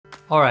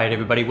Alright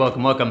everybody,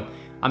 welcome.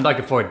 I'm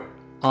Dr. Ford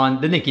on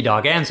the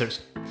NICUDoc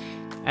Answers.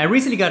 I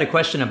recently got a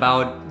question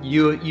about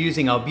you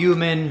using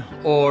albumin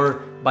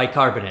or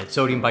bicarbonate,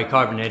 sodium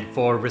bicarbonate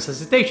for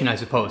resuscitation, I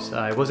suppose.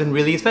 It wasn't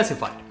really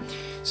specified.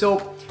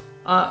 So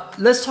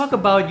let's talk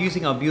about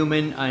using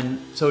albumin and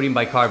sodium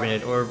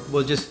bicarbonate, or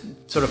we'll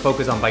just sort of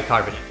focus on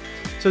bicarbonate.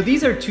 So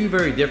these are two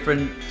very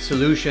different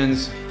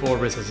solutions for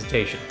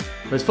resuscitation.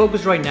 Let's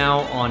focus right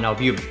now on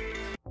albumin.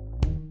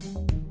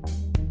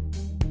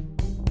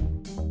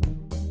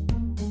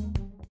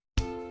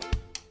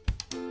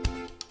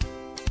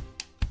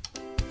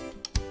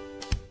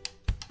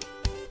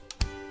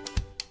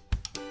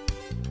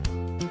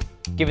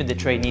 Giving the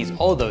trainees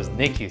all those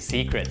NICU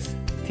secrets,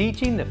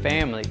 teaching the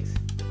families,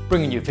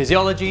 bringing you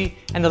physiology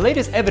and the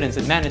latest evidence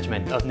in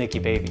management of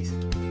NICU babies.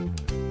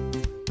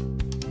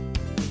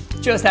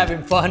 Just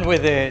having fun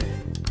with it.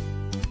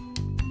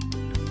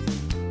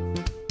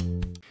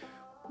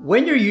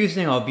 When you're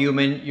using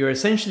albumin, you're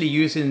essentially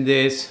using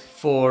this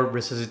for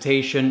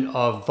resuscitation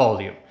of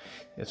volume.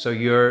 So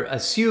you're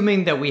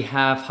assuming that we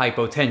have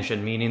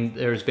hypotension, meaning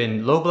there's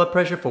been low blood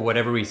pressure for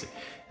whatever reason.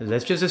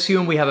 Let's just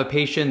assume we have a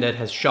patient that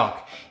has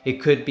shock.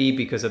 It could be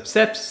because of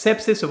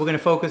sepsis, so we're going to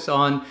focus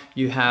on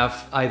you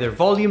have either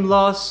volume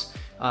loss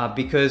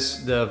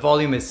because the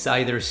volume is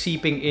either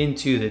seeping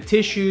into the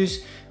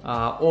tissues,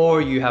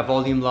 or you have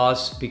volume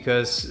loss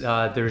because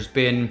there's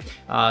been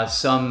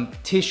some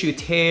tissue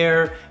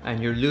tear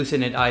and you're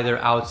losing it either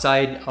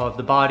outside of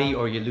the body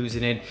or you're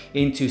losing it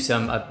into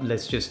some,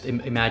 let's just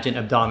imagine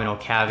abdominal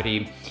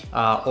cavity,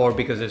 or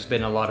because there's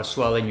been a lot of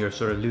swelling, you're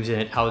sort of losing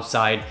it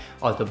outside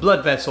of the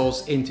blood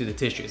vessels into the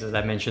tissues, as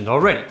I mentioned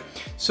already.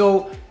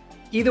 So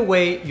either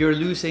way, you're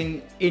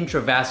losing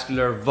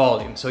intravascular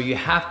volume. So you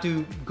have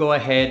to go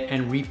ahead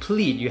and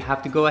replete. You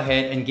have to go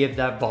ahead and give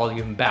that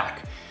volume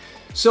back.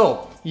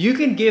 So you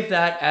can give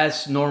that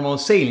as normal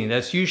saline.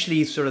 That's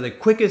usually sort of the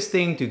quickest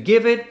thing to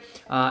give it.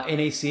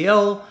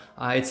 NaCl,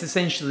 it's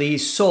essentially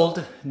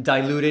salt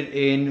diluted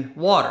in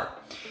water.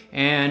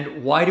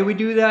 And why do we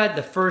do that?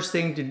 The first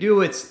thing to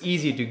do, it's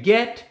easy to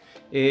get,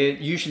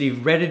 it's usually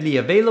readily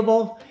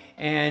available,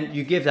 and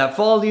you give that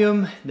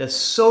volume. The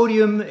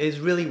sodium is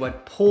really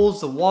what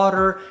pulls the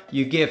water,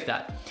 you give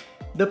that.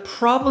 The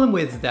problem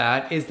with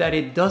that is that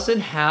it doesn't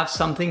have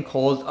something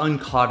called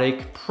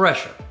oncotic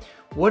pressure.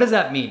 What does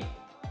that mean?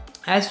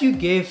 As you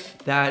give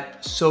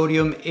that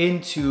sodium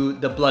into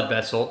the blood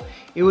vessel,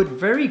 it will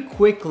very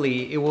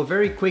quickly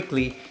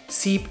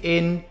seep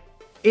into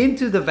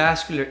the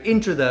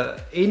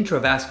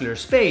intravascular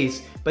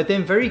space, but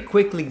then very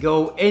quickly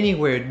go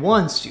anywhere it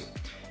wants to.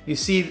 You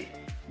see,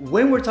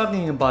 when we're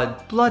talking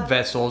about blood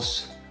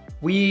vessels,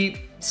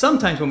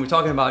 sometimes when we're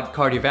talking about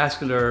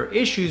cardiovascular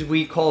issues,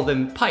 we call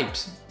them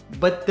pipes,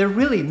 but they're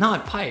really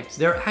not pipes,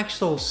 they're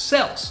actual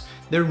cells.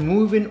 They're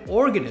moving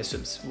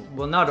organisms.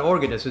 Well, not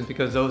organisms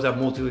because those are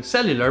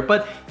multicellular,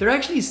 but they're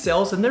actually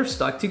cells and they're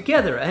stuck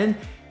together. And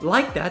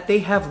like that, they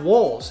have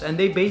walls and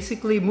they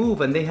basically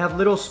move and they have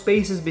little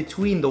spaces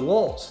between the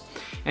walls.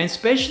 And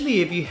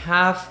especially if you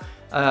have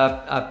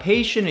a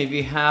patient, if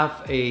you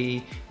have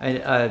an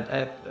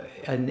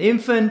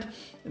infant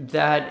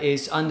that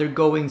is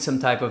undergoing some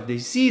type of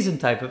disease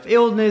and type of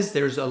illness,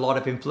 there's a lot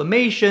of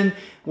inflammation.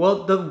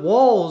 Well, the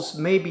walls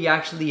may be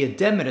actually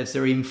edematous,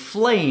 they're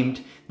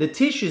inflamed. The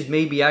tissues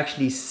may be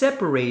actually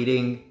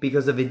separating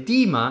because of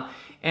edema,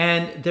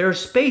 and there are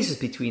spaces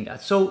between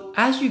that. So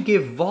as you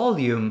give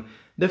volume,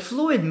 the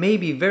fluid may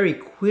be very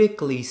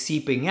quickly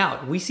seeping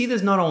out. We see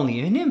this not only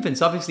in infants,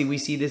 obviously we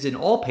see this in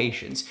all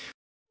patients.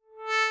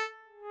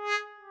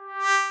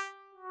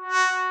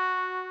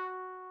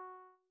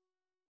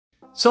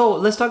 So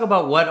let's talk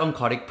about what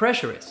oncotic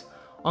pressure is.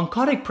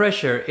 Oncotic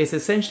pressure is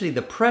essentially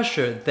the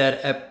pressure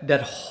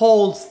that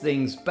holds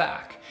things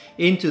back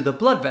into the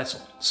blood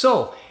vessel.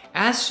 So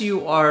as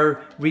you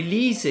are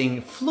releasing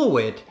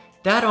fluid,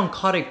 that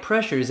oncotic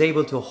pressure is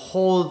able to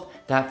hold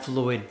that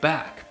fluid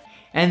back.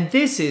 And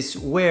this is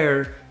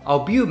where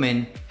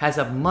albumin has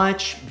a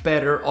much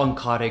better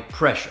oncotic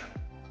pressure.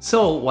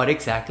 So what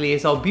exactly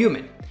is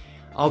albumin?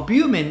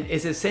 Albumin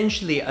is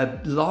essentially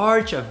a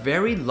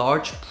very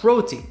large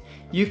protein.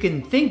 You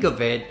can think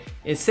of it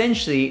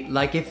essentially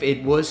like if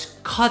it was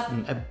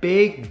cotton, a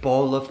big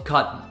ball of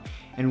cotton.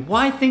 And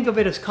why think of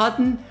it as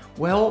cotton?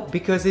 Well,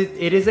 because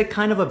it is a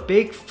kind of a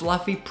big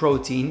fluffy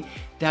protein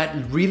that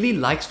really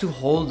likes to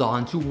hold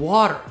on to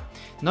water.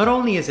 Not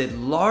only is it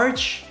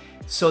large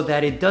so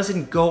that it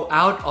doesn't go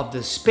out of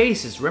the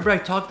spaces. Remember I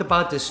talked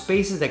about the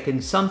spaces that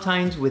can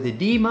sometimes with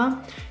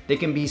edema, there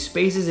can be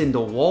spaces in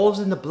the walls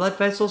in the blood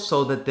vessels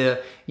so that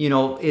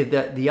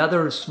the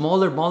other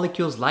smaller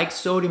molecules like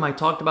sodium, I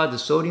talked about the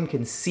sodium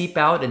can seep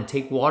out and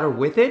take water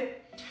with it.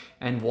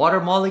 And water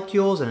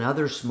molecules and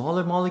other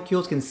smaller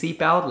molecules can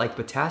seep out like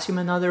potassium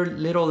and other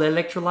little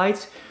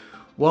electrolytes.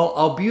 Well,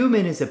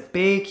 albumin is a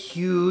big,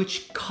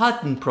 huge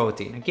cotton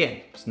protein.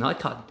 Again, it's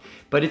not cotton,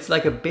 but it's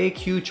like a big,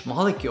 huge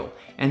molecule.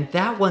 And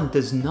that one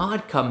does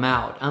not come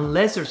out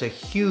unless there's a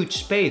huge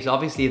space.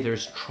 Obviously, if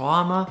there's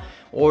trauma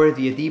or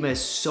the edema is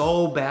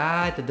so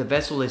bad that the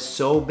vessel is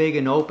so big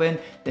and open,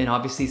 then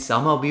obviously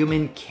some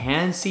albumin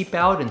can seep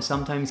out and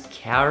sometimes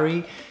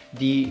carry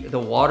the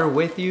water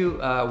with you,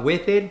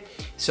 with it.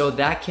 So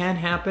that can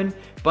happen.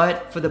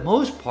 But for the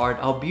most part,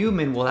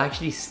 albumin will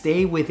actually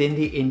stay within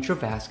the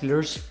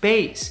intravascular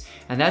space.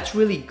 And that's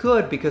really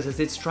good because as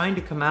it's trying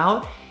to come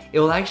out,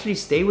 it will actually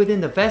stay within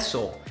the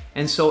vessel.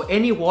 And so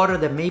any water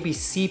that may be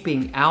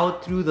seeping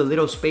out through the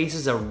little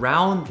spaces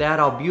around that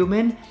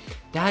albumin,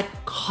 that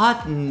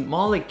cotton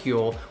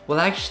molecule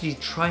will actually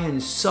try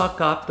and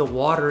suck up the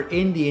water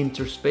in the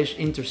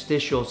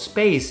interstitial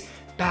space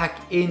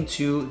back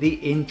into the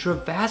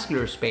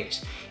intravascular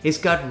space. It's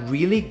got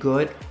really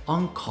good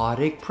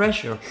oncotic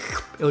pressure.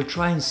 It'll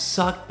try and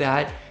suck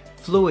that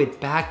fluid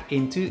back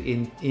into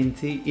the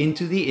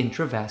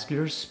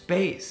intravascular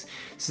space.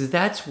 So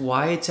that's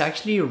why it's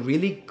actually a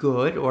really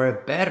good or a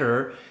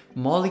better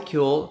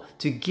molecule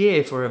to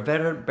give, or a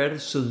better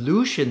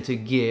solution to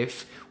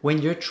give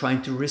when you're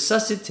trying to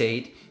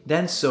resuscitate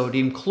than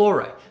sodium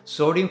chloride.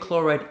 Sodium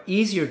chloride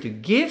easier to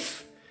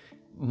give,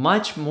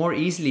 much more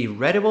easily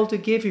readable to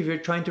give if you're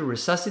trying to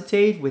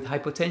resuscitate with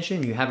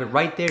hypotension. You have it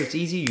right there, it's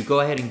easy, you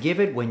go ahead and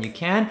give it when you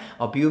can.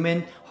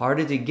 Albumin,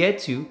 harder to get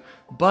to,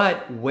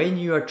 but when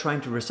you are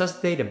trying to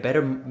resuscitate, a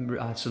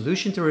better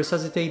solution to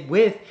resuscitate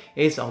with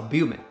is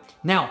albumin.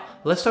 Now,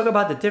 let's talk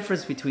about the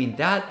difference between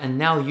that and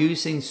now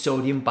using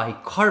sodium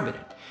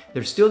bicarbonate.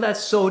 There's still that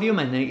sodium,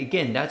 and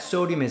again, that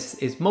sodium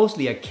is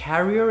mostly a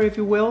carrier, if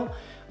you will,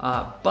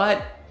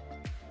 but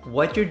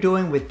what you're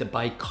doing with the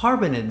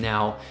bicarbonate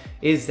now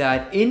is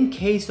that in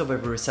case of a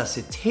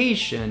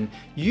resuscitation,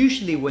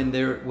 usually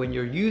when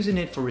you're using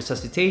it for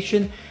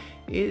resuscitation,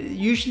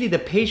 usually the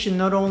patient,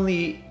 not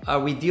only are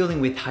we dealing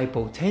with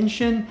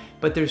hypotension,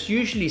 but there's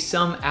usually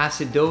some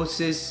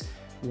acidosis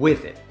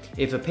with it.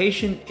 If a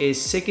patient is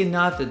sick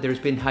enough that there's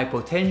been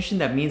hypotension,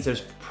 that means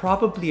there's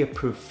probably a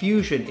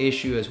perfusion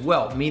issue as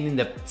well, meaning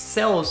the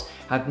cells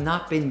have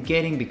not been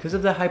getting, because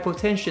of the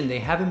hypotension, they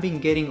haven't been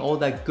getting all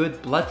that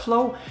good blood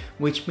flow,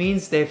 which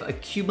means they've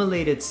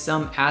accumulated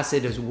some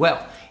acid as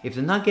well. If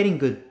they're not getting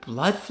good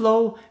blood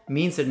flow,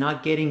 means they're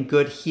not getting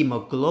good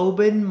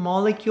hemoglobin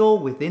molecule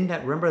within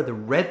that. Remember, the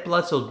red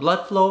blood cells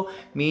blood flow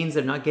means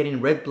they're not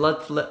getting red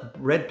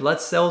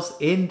blood cells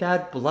in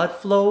that blood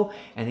flow,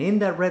 and in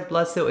that red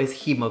blood cell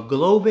is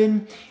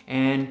hemoglobin.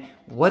 And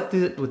what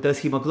does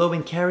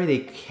hemoglobin carry? They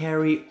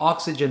carry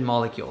oxygen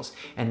molecules,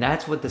 and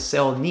that's what the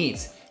cell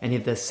needs. And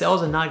if the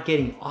cells are not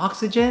getting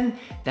oxygen,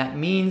 that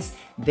means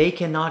they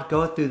cannot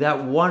go through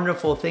that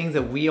wonderful things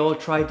that we all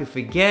try to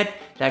forget,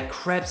 that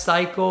Krebs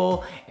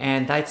cycle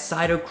and that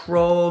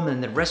cytochrome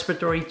and the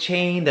respiratory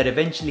chain that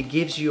eventually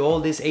gives you all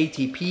this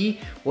ATP.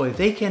 Well, if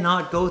they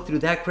cannot go through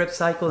that Krebs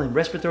cycle and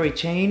respiratory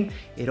chain,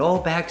 it all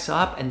backs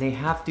up and they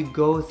have to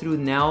go through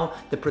now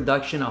the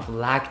production of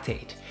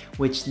lactate,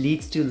 which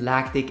leads to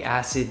lactic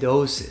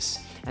acidosis.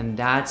 And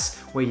that's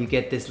where you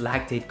get this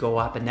lactate go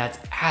up, and that's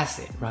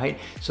acid, right?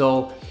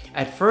 So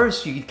at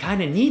first you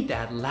kind of need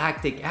that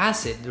lactic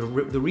acid.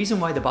 The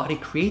reason why the body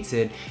creates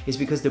it is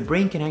because the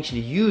brain can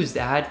actually use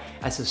that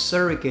as a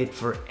surrogate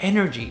for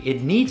energy.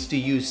 It needs to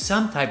use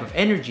some type of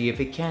energy if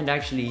it can't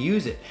actually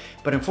use it.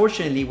 But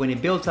unfortunately, when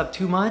it builds up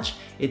too much,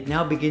 it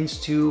now begins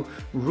to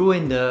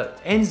ruin the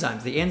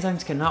enzymes. The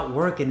enzymes cannot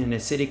work in an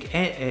acidic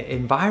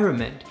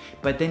environment,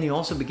 but then it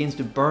also begins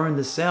to burn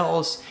the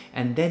cells,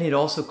 and then it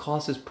also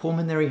causes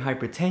pulmonary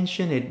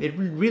hypertension. It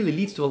really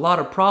leads to a lot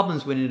of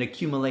problems when it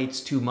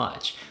accumulates too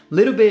much.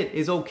 Little bit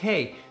is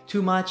okay,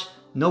 too much,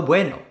 no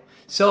bueno.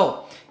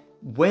 So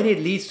when it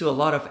leads to a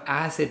lot of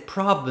acid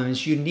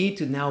problems, you need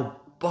to now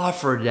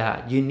buffer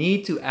that. You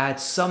need to add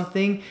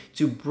something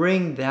to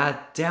bring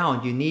that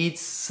down. You need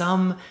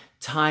some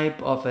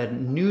type of a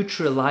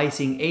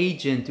neutralizing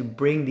agent to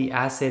bring the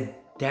acid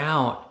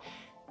down.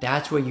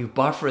 That's where you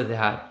buffer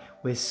that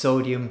with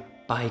sodium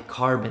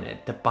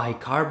bicarbonate. The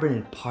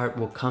bicarbonate part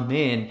will come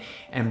in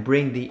and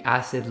bring the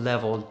acid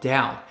level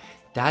down.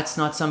 That's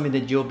not something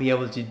that you'll be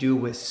able to do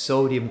with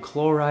sodium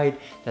chloride.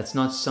 That's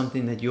not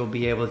something that you'll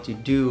be able to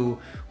do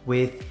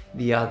with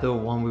the other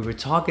one we were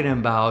talking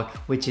about,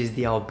 which is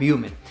the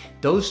albumin.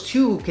 Those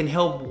two can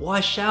help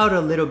wash out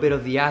a little bit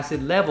of the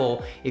acid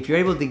level. If you're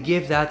able to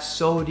give that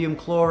sodium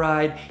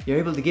chloride, you're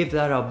able to give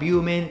that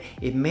albumin,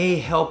 it may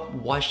help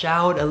wash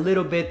out a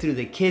little bit through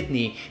the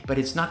kidney, but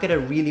it's not gonna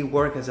really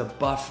work as a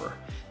buffer.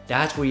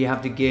 That's where you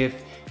have to give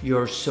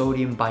your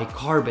sodium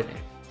bicarbonate.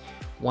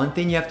 One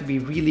thing you have to be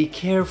really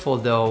careful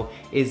though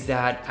is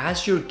that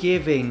as you're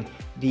giving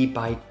the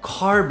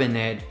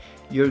bicarbonate,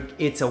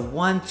 it's a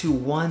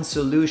 1-to-1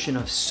 solution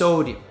of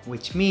sodium,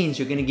 which means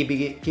you're going to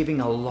be giving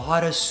a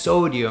lot of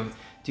sodium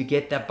to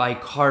get that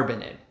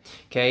bicarbonate,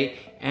 okay?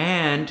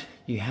 And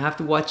you have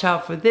to watch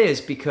out for this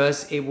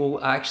because it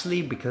will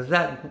actually,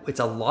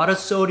 it's a lot of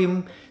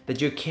sodium that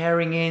you're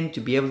carrying in to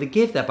be able to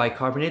give that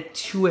bicarbonate,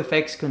 two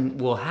effects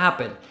will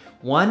happen.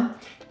 One,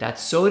 that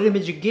sodium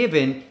that you're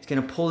given is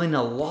gonna pull in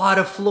a lot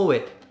of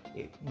fluid,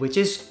 which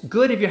is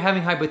good if you're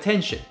having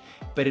hypotension,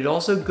 but it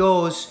also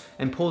goes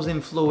and pulls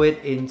in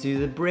fluid into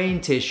the brain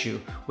tissue,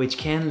 which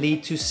can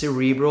lead to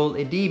cerebral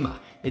edema.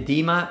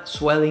 Edema,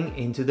 swelling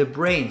into the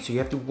brain. So you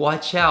have to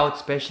watch out,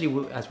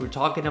 especially as we're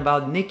talking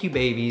about NICU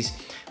babies,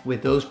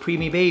 with those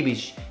preemie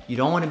babies. You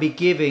don't want to be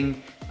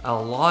giving a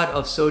lot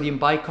of sodium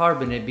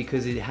bicarbonate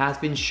because it has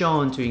been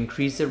shown to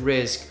increase the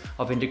risk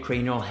of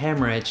intracranial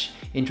hemorrhage,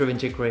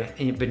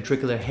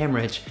 intraventricular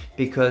hemorrhage,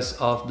 because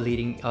of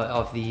bleeding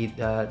of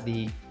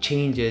the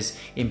changes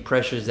in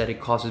pressures that it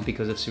causes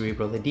because of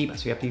cerebral edema.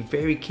 So you have to be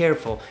very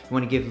careful. You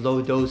want to give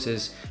low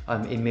doses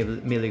in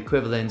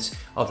milliequivalents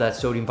of that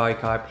sodium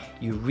bicarb.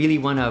 You really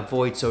want to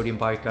avoid sodium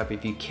bicarb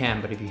if you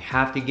can, but if you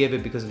have to give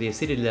it because of the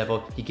acidity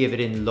level, you give it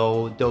in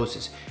low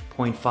doses.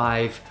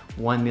 0.5,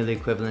 1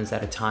 milliequivalents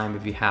at a time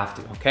if you have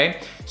to,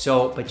 okay?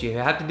 So, but you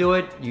have to do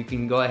it. You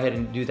can go ahead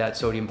and do that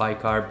sodium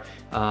bicarb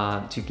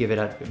to give it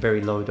at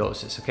very low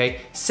doses, okay?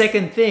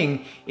 Second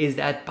thing is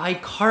that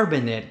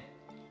bicarbonate,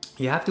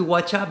 you have to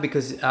watch out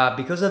because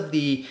of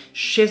the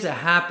shifts that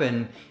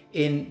happen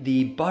in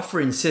the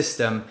buffering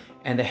system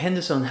and the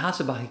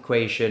Henderson-Hasselbalch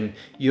equation.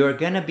 You're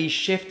gonna be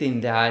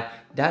shifting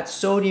that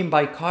sodium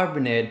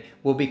bicarbonate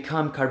will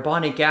become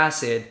carbonic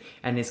acid,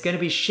 and it's gonna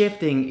be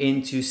shifting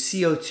into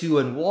CO2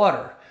 and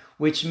water,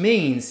 which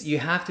means you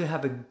have to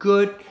have a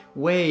good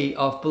way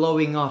of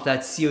blowing off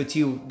that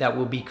CO2 that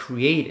will be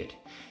created.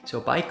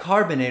 So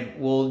bicarbonate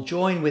will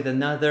join with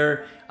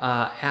another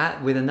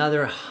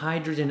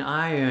hydrogen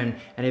ion,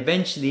 and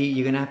eventually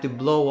you're gonna have to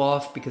blow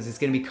off because it's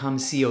gonna become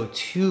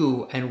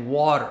CO2 and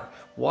water.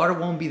 Water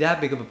won't be that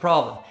big of a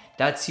problem.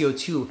 That's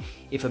CO2.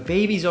 If a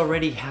baby's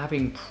already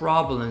having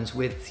problems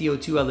with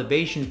CO2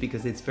 elevations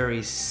because it's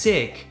very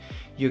sick,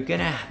 you're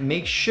gonna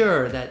make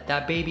sure that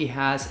that baby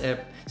has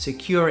a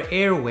secure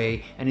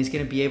airway and is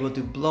gonna be able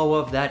to blow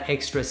off that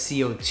extra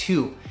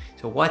CO2.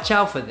 So watch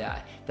out for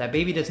that. If that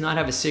baby does not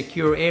have a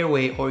secure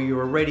airway, or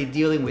you're already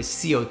dealing with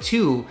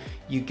CO2,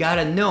 you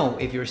gotta know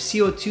if your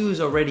CO2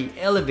 is already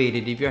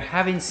elevated, if you're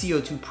having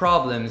CO2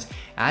 problems,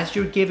 as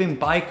you're giving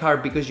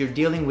bicarb because you're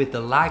dealing with the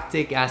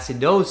lactic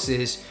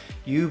acidosis,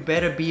 you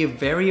better be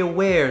very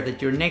aware that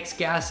your next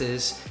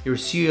gases, your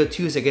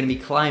CO2s are gonna be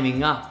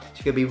climbing up. So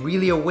you gotta be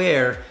really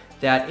aware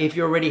that if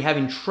you're already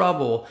having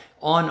trouble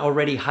on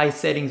already high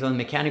settings on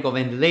mechanical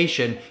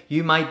ventilation,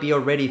 you might be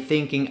already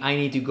thinking, I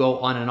need to go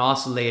on an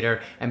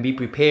oscillator and be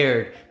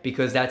prepared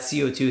because that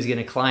CO2 is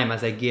gonna climb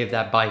as I give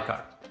that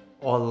bicarb.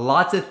 Or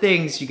lots of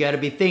things you gotta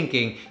be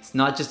thinking. It's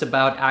not just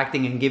about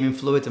acting and giving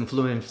fluids and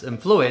fluids and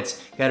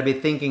fluids. You gotta be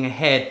thinking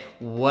ahead,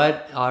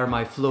 what are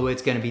my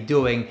fluids gonna be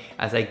doing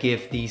as I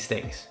give these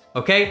things?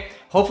 Okay?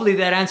 Hopefully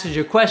that answers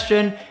your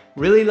question.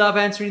 Really love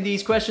answering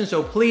these questions,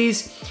 so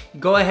please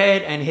go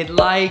ahead and hit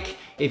like.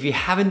 If you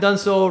haven't done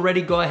so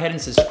already, go ahead and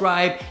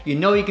subscribe. You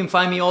know you can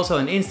find me also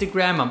on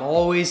Instagram. I'm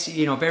always,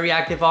 very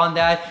active on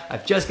that.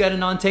 I've just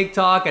gotten on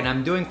TikTok, and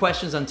I'm doing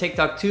questions on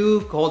TikTok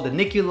too, called the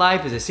NICU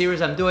Life. Is a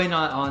series I'm doing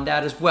on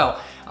that as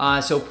well.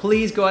 So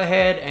please go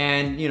ahead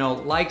and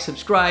like,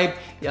 subscribe,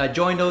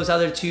 join those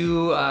other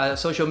two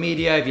social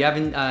media. If you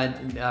haven't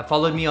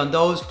followed me on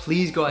those,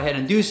 please go ahead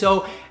and do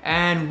so.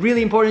 And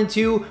really important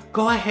too,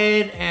 go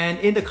ahead and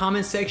in the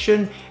comment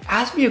section,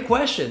 ask me a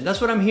question.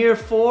 That's what I'm here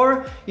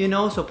for,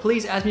 so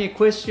please ask me a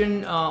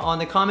question on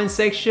the comment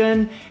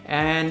section,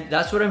 and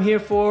that's what I'm here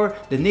for,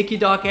 the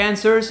NICUDoc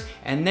answers.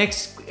 And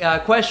next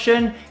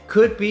question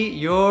could be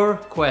your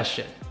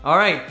question. All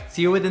right,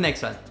 see you with the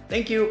next one.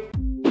 Thank you.